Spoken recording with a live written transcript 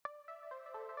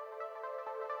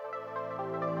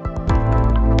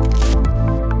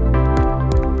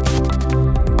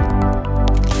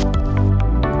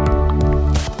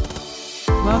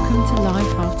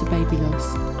Life After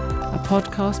Babyloss, a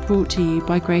podcast brought to you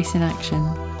by Grace in Action.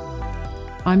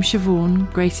 I'm Siobhan,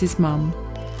 Grace's mum,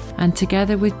 and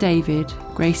together with David,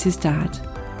 Grace's dad,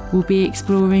 we'll be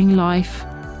exploring life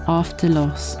after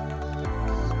loss.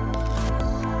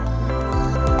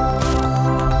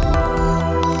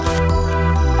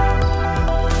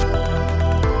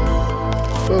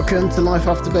 Welcome to Life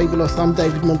After Babyloss. I'm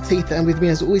David Monteith, and with me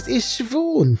as always is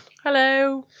Siobhan.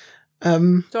 Hello.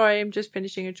 Sorry, I'm just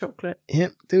finishing a chocolate.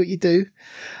 Yep, do what you do.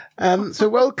 So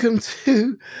welcome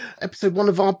to episode 1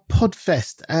 of our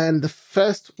Podfest, and the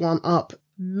first one up...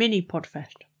 Mini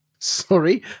Podfest.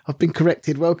 Sorry, I've been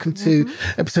corrected. Welcome to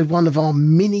episode 1 of our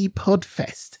mini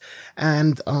Podfest.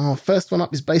 And our first one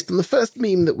up is based on the first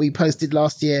meme that we posted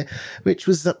last year, which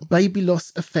was that baby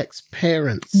loss affects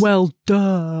parents. Well,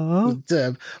 duh.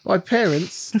 My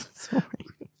parents... Sorry.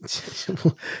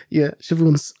 Yeah,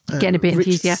 Siobhan's getting a bit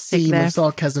enthusiastic there. Of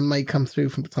sarcasm may come through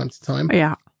from time to time.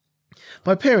 Yeah.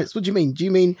 By parents, what do you mean? Do you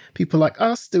mean people like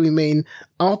us? Do we mean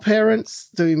our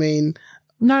parents? Do we mean...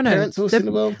 No. Parents also in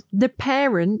the world? The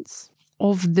parents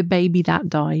of the baby that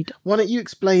died. Why don't you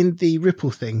explain the ripple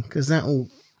thing? Because that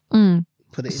will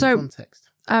put it in context.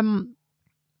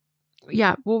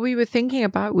 Yeah, what we were thinking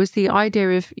about was the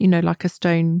idea of, like a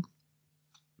stone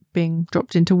being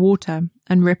dropped into water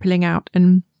and rippling out,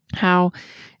 and how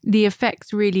the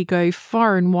effects really go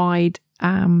far and wide.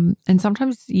 And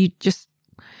sometimes you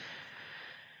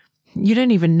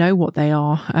don't even know what they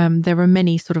are. There are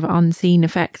many sort of unseen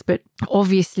effects, but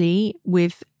obviously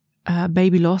with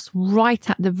baby loss, right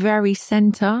at the very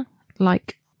center,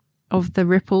 of the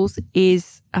ripples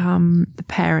is the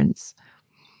parents,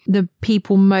 the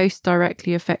people most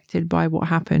directly affected by what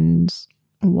happened.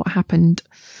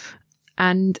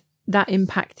 And that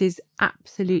impact is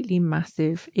absolutely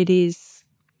massive. It is.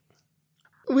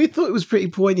 We thought it was pretty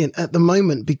poignant at the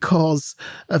moment because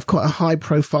of quite a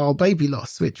high-profile baby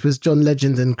loss, which was John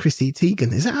Legend and Chrissy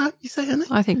Teigen. Is that how you say her name?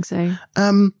 I think so.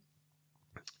 And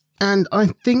I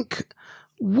think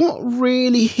what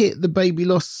really hit the baby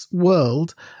loss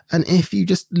world, and if you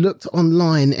just looked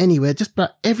online anywhere, just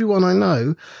about everyone I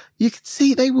know, you could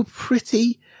see they were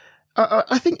pretty...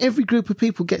 I think every group of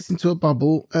people gets into a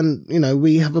bubble, and,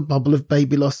 we have a bubble of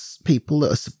baby loss people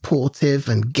that are supportive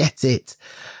and get it.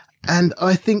 And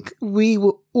I think we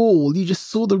were all, you just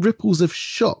saw the ripples of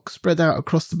shock spread out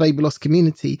across the baby loss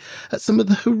community at some of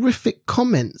the horrific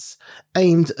comments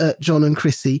aimed at John and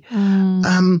Chrissy,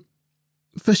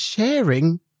 for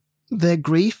sharing their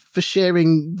grief, for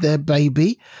sharing their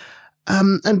baby.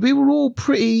 And we were all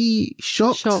pretty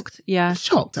shocked. Shocked,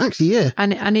 actually, yeah.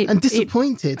 And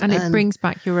disappointed. It brings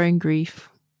back your own grief.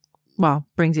 Well,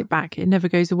 brings it back. It never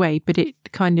goes away, but it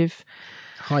kind of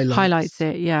highlights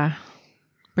it, yeah.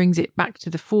 Brings it back to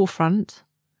the forefront.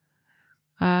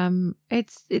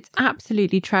 It's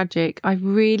absolutely tragic. I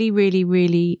really, really,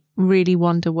 really, really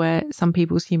wonder where some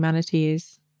people's humanity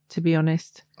is, to be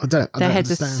honest. Their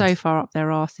heads understand. Are so far up their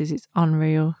arses, it's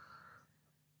unreal.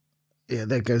 Yeah,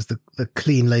 there goes the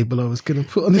clean label I was going to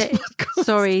put on this podcast.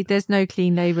 Sorry, there's no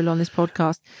clean label on this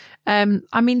podcast.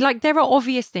 There are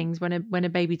obvious things when a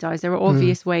baby dies. There are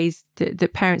obvious ways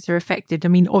that parents are affected.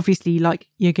 Obviously,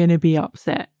 you're going to be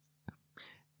upset.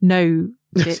 No,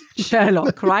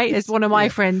 Sherlock, right? As one of my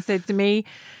friends said to me.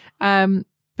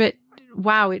 But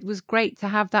wow, it was great to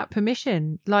have that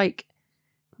permission.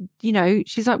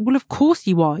 She's like, well, of course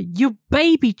you are. Your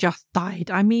baby just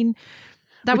died.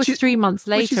 That was 3 months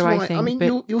later, I think.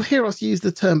 You'll hear us use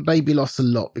the term baby loss a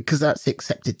lot because that's the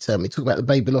accepted term. We talk about the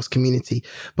baby loss community.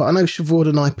 But I know Siobhan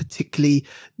and I particularly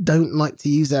don't like to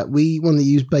use that. We want to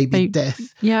use baby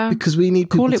death. Yeah. Because we need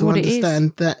people to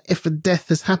understand that if a death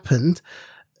has happened,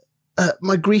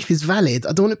 my grief is valid.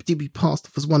 I don't want it to be passed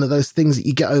off as one of those things that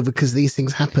you get over because these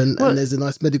things happen and there's a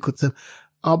nice medical term.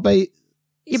 Somebody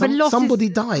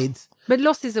died. But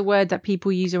loss is a word that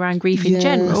people use around grief in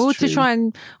general to try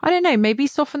and, I don't know, maybe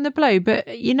soften the blow.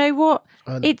 But you know what?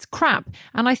 It's crap.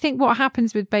 And I think what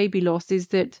happens with baby loss is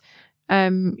that,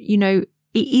 it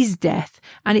is death.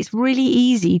 And it's really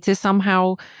easy to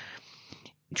somehow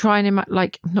try and,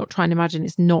 not try and imagine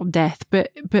it's not death,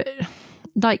 but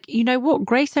you know what?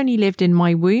 Grace only lived in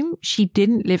my womb. She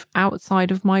didn't live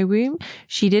outside of my womb.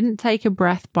 She didn't take a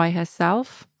breath by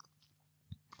herself.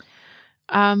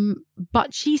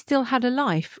 But she still had a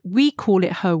life. We call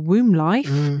it her womb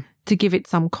life to give it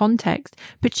some context,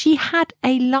 but she had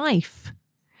a life.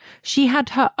 She had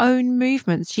her own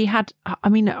movements. She had,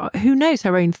 who knows,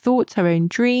 her own thoughts, her own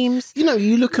dreams.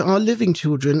 You look at our living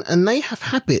children and they have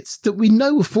habits that we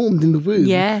know were formed in the womb.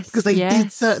 Yes. Because they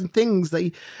did certain things.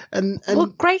 Well,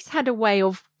 Grace had a way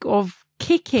of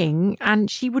kicking,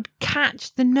 and she would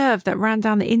catch the nerve that ran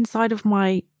down the inside of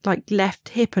my left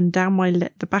hip and down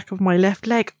the back of my left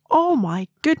leg. Oh my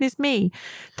goodness me.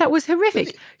 That was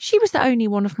horrific. She was the only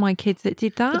one of my kids that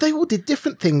did that. But they all did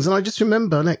different things. And I just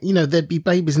remember, there'd be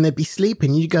babies and they'd be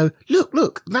sleeping. You go,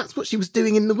 look, that's what she was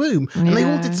doing in the womb. And they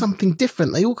all did something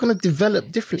different. They all kind of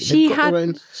developed differently.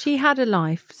 She had a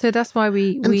life. So that's why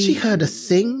she heard us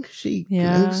sing. She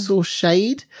saw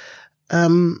shade.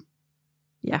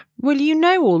 Yeah. Well, you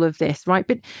know all of this, right?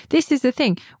 But this is the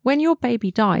thing. When your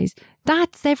baby dies,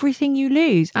 that's everything you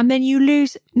lose. And then you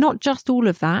lose not just all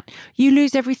of that, you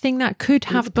lose everything that could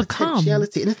have become.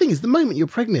 Potentiality. And the thing is, the moment you're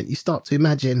pregnant, you start to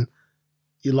imagine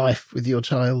your life with your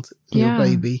child and your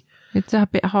baby. It's a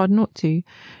bit hard not to.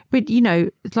 But,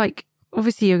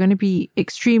 obviously you're going to be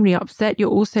extremely upset. You're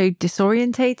also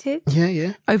disorientated.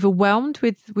 Yeah. Overwhelmed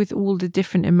with all the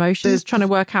different emotions, trying to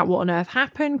work out what on earth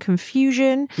happened,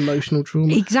 confusion. Emotional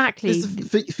trauma. Exactly.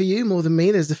 For you more than me,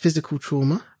 there's the physical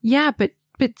trauma. Yeah, but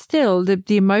still,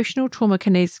 the emotional trauma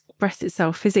can express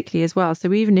itself physically as well.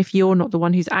 So even if you're not the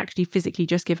one who's actually physically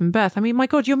just given birth, I mean, my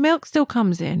God, your milk still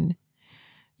comes in.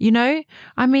 I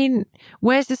mean,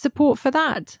 where's the support for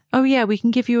that? Oh yeah, we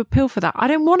can give you a pill for that. I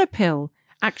don't want a pill.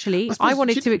 Actually, I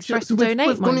wanted to express and donate.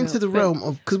 We've gone into the realm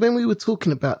of, because when we were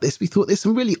talking about this, we thought there's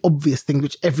some really obvious things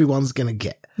which everyone's going to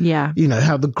get. Yeah.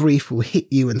 How the grief will hit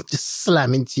you and just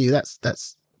slam into you. That's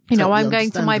totally I'm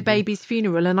going to my baby's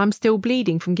funeral and I'm still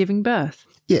bleeding from giving birth.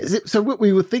 Yeah. So what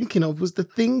we were thinking of was the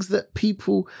things that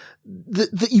people,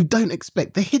 that you don't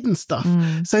expect, the hidden stuff.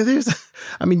 So you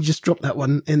just drop that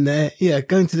one in there. Yeah.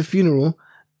 Going to the funeral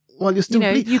while you're still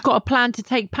bleeding. You've got a plan to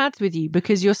take pads with you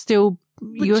because you're still...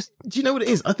 Do you know what it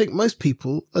is? I think most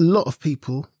people, a lot of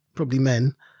people, probably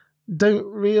men, don't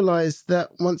realise that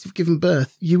once you've given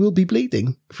birth, you will be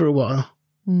bleeding for a while.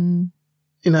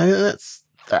 That's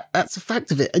a fact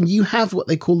of it. And you have what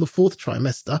they call the fourth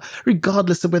trimester,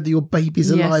 regardless of whether your baby's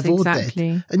alive or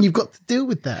dead. And you've got to deal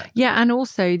with that. Yeah. And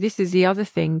also, this is the other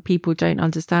thing people don't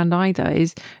understand either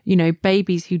is,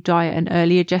 babies who die at an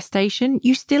earlier gestation,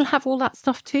 you still have all that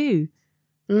stuff too.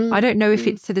 I don't know if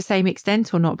it's to the same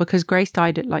extent or not, because Grace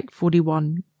died at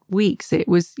 41 weeks. It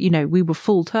was, we were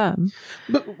full term.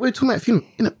 But we're talking about funeral,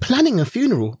 planning a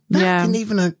funeral. That didn't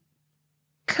even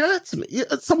occur to me.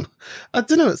 At some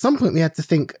point we had to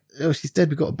think, oh, she's dead,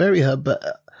 we've got to bury her. But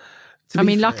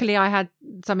luckily I had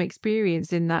some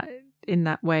experience in that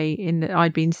way, in that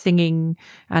I'd been singing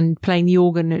and playing the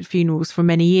organ at funerals for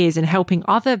many years and helping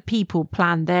other people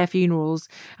plan their funerals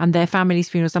and their families'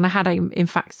 funerals. And I had, in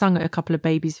fact, sung at a couple of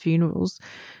babies' funerals.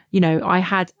 I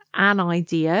had an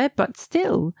idea, but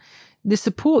still the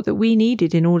support that we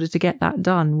needed in order to get that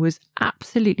done was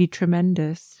absolutely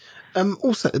tremendous.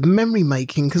 Also, memory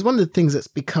making, because one of the things that's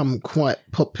become quite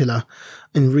popular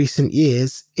in recent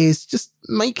years is just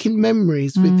making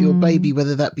memories with your baby,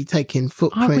 whether that be taking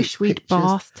footprints. I wish we'd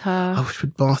bathed her. I wish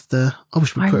we'd bathed her. I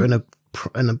wish we'd put her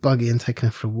in a buggy and taken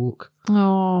her for a walk.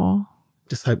 Oh.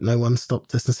 Just hope no one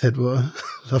stopped us and said, well,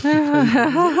 lovely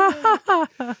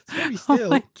It's very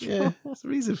still. Yeah, there's a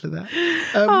reason for that.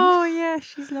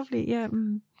 She's lovely. Yeah.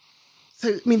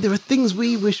 So, there are things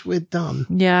we wish we'd done.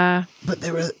 Yeah. But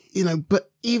there are,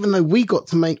 but even though we got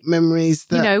to make memories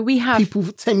that we have people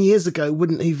 10 years ago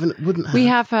wouldn't have. We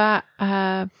have a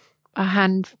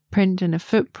handprint and a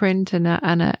footprint and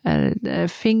a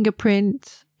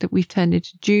fingerprint that we've turned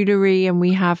into jewellery, and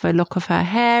we have a lock of her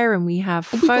hair, and we have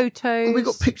photos. We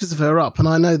got pictures of her up, and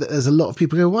I know that there's a lot of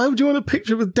people who go, why would you want a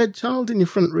picture of a dead child in your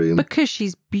front room? Because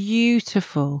she's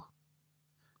beautiful.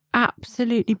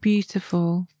 Absolutely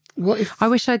beautiful. I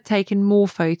wish I'd taken more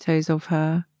photos of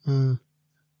her. And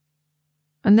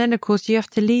then, of course, you have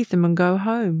to leave them and go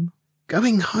home.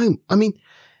 Going home.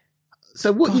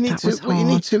 So what you need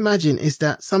to imagine is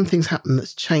that something's happened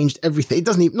that's changed everything. It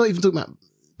doesn't even, not even talking about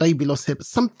baby loss here, but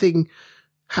something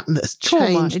happened that's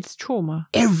changed. It's trauma.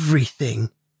 Everything.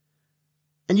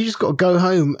 And you just got to go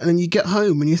home, and then you get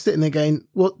home and you're sitting there going,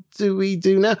 what do we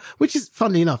do now? Which is,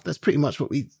 funnily enough, that's pretty much what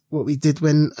we did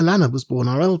when Alana was born,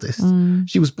 our eldest.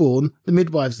 She was born, the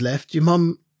midwives left, your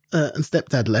mum and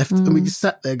stepdad left, and we just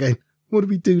sat there going, what do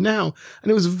we do now?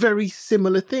 And it was very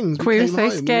similar things. We were so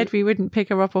scared we wouldn't pick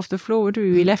her up off the floor, would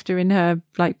we? We left her in her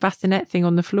bassinet thing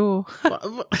on the floor.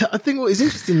 I think what is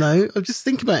interesting though, I'm just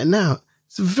thinking about it now,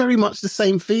 it's very much the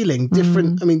same feeling,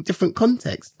 different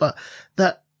context, but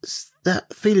that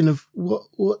feeling of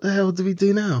what the hell do we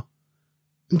do now?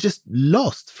 And just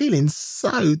lost, feeling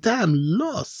so damn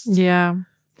lost. Yeah.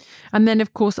 And then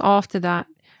of course after that,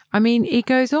 it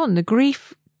goes on. The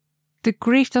grief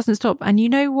doesn't stop. And you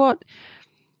know what?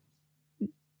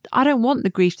 I don't want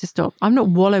the grief to stop. I'm not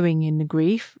wallowing in the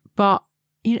grief, but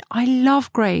I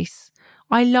love Grace.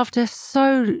 I loved her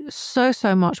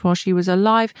so much while she was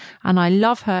alive, and I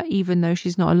love her even though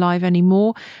she's not alive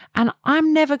anymore. And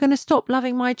I'm never going to stop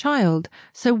loving my child.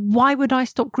 So why would I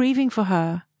stop grieving for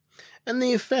her? And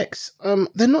the effects,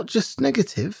 they're not just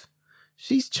negative.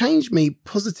 She's changed me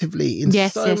positively in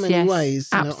so many ways.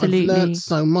 Absolutely. I've learned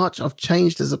so much. I've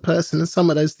changed as a person, and some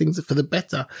of those things are for the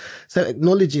better. So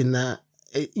acknowledging that,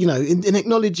 in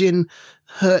acknowledging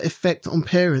her effect on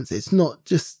parents, it's not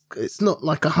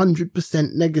like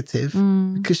 100% negative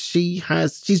because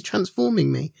she's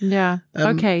transforming me. Yeah.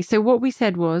 Okay. So what we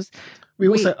said was,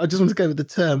 I just want to go with the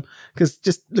term, because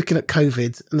just looking at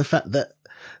COVID and the fact that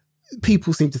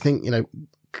people seem to think,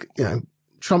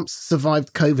 Trump's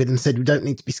survived COVID and said we don't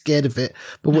need to be scared of it.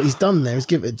 But what he's done there is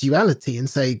give it a duality and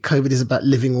say COVID is about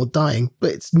living or dying. But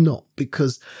it's not,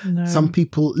 because some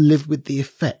people live with the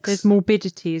effects. There's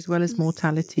morbidity as well as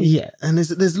mortality. Yeah. And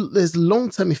there's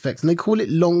long-term effects, and they call it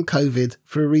long COVID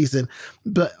for a reason.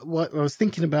 But what I was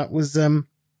thinking about was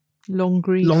long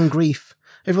grief. Long grief.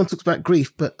 Everyone talks about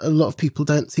grief, but a lot of people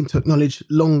don't seem to acknowledge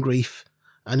long grief.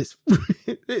 And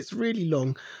it's really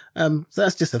long. So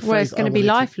that's just a phrase. Well, it's going to be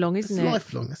lifelong, isn't it? It's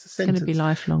lifelong. That's a sentence. It's going to be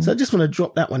lifelong. So I just want to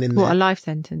drop that one in there. What, a life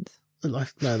sentence? No,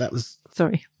 that was...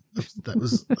 Sorry.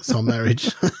 That's our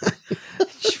marriage.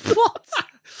 What?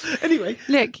 Anyway.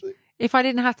 Look, if I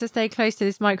didn't have to stay close to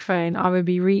this microphone, I would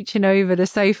be reaching over the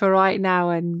sofa right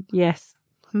now and yes...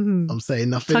 I'm saying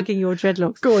nothing. Tugging your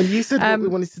dreadlocks. Go on, you said what we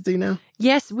wanted to do now.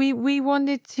 Yes, we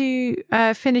wanted to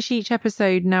finish each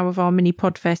episode now of our mini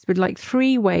podfest with like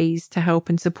 3 ways to help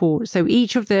and support. So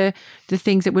each of the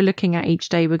things that we're looking at each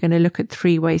day, we're going to look at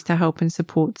 3 ways to help and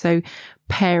support. So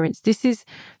parents, this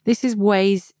is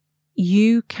ways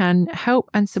you can help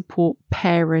and support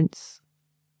parents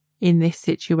in this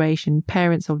situation,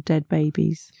 parents of dead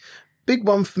babies. Big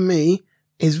one for me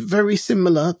is very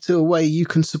similar to a way you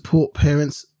can support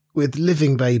parents with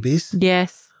living babies.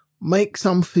 Yes. Make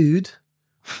some food,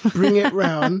 bring it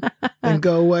round, and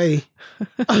go away.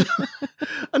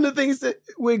 And the thing is that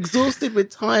we're exhausted, we're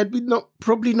tired,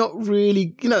 probably not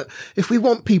really, if we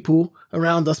want people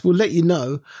around us, we'll let you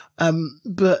know.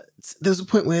 But there's a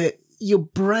point where your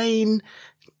brain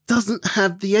doesn't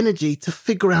have the energy to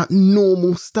figure out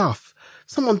normal stuff.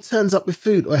 Someone turns up with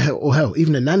food, or hell,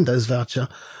 even a Nando's voucher,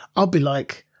 I'll be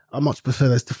like, I much prefer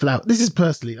those to flowers. This is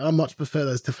personally, I much prefer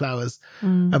those to flowers.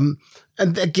 And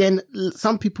again,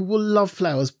 some people will love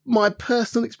flowers. My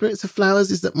personal experience of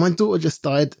flowers is that my daughter just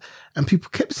died and people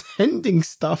kept sending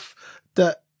stuff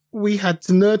that we had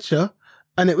to nurture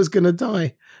and it was going to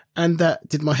die. And that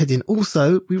did my head in.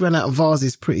 Also, we ran out of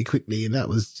vases pretty quickly, and that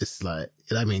was just like,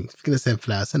 if you're going to send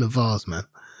flowers, send a vase, man.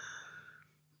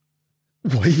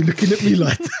 Why are you looking at me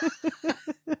like that?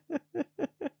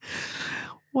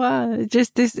 Well,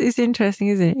 it's interesting,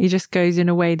 isn't it? It just goes in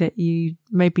a way that you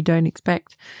maybe don't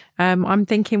expect. I'm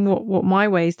thinking what my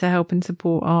ways to help and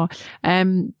support are.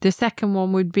 The second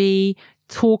one would be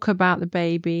talk about the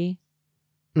baby.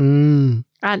 And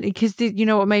because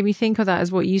what made me think of that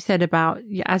is what you said about,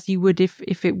 as you would if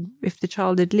the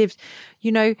child had lived,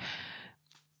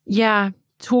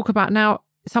 talk about. Now,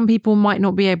 some people might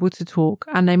not be able to talk,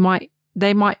 and they might,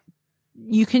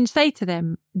 you can say to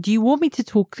them, do you want me to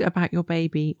talk about your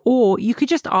baby? Or you could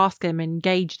just ask them and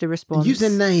gauge the response. Use their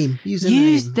name. Use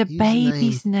the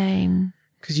baby's name.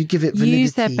 Because you give it validity.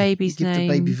 Use their baby's name. You give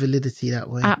the baby validity that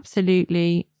way.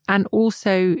 Absolutely. And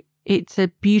also, it's a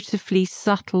beautifully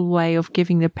subtle way of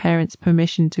giving the parents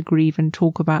permission to grieve and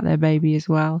talk about their baby as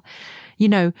well.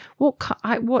 I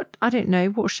don't know,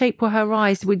 what shape were her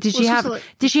eyes? Did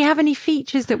she have any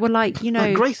features that were like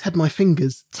Grace had my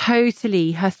fingers.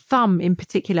 Totally. Her thumb in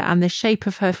particular and the shape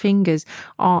of her fingers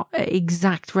are an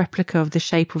exact replica of the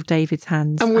shape of David's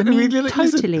hands. And totally.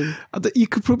 Listen, you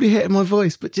could probably hear it in my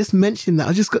voice, but just mention that.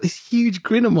 I just got this huge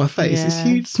grin on my face, this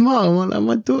huge smile. And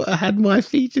my daughter had my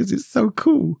features. It's so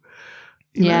cool.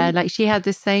 Like she had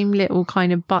the same little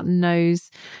kind of button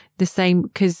nose, the same,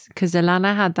 because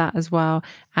Alana had that as well,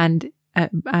 and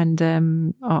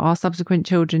our subsequent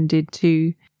children did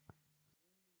too.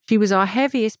 She was our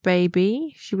heaviest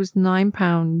baby. She was 9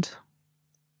 pound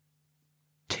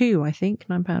 2, I think,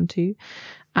 9 pound 2,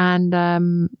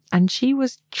 and she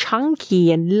was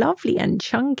chunky and lovely and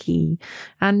chunky,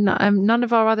 and none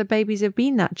of our other babies have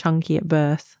been that chunky at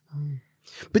birth.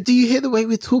 But do you hear the way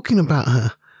we're talking about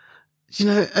her?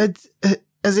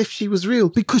 As if she was real,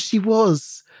 because she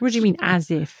was. What do you mean, as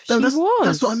if? She was.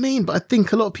 That's what I mean. But I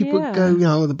think a lot of people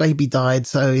go, the baby died,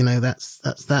 so, that's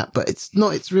that. But it's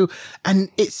not, it's real.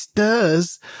 And it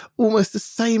stirs almost the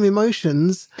same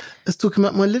emotions as talking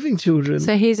about my living children.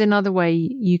 So here's another way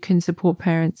you can support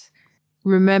parents.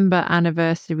 remember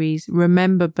anniversaries,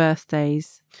 remember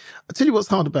birthdays. I'll tell you what's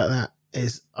hard about that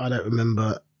is I don't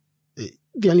remember.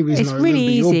 The only reason It's I remember really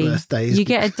easy. your birthday is you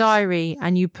get a diary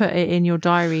and you put it in your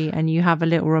diary and you have a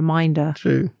little reminder.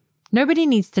 True. Nobody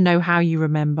needs to know how you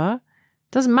remember.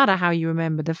 Doesn't matter how you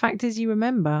remember. The fact is you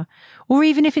remember. Or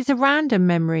even if it's a random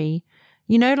memory,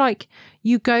 you know, like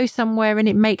you go somewhere and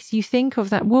it makes you think of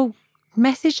that. Well,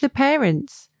 message the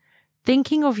parents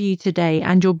thinking of you today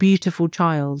and your beautiful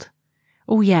child.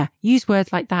 Oh yeah, use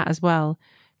words like that as well.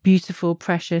 Beautiful,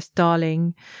 precious,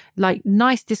 darling, like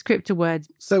nice descriptor words.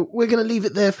 So we're going to leave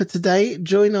it there for today.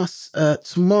 Join us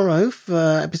tomorrow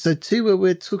for episode 2 where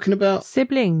we're talking about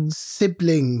siblings. We're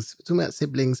talking about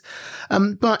siblings.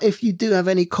 But if you do have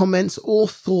any comments or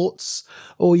thoughts,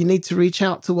 or you need to reach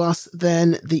out to us,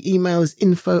 then the email is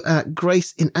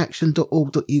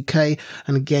info@graceinaction.org.uk.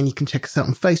 And again, you can check us out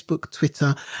on Facebook,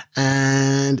 Twitter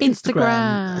and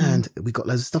Instagram. And we've got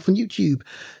loads of stuff on YouTube.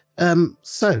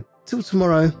 So till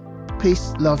tomorrow,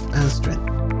 peace, love and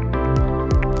strength.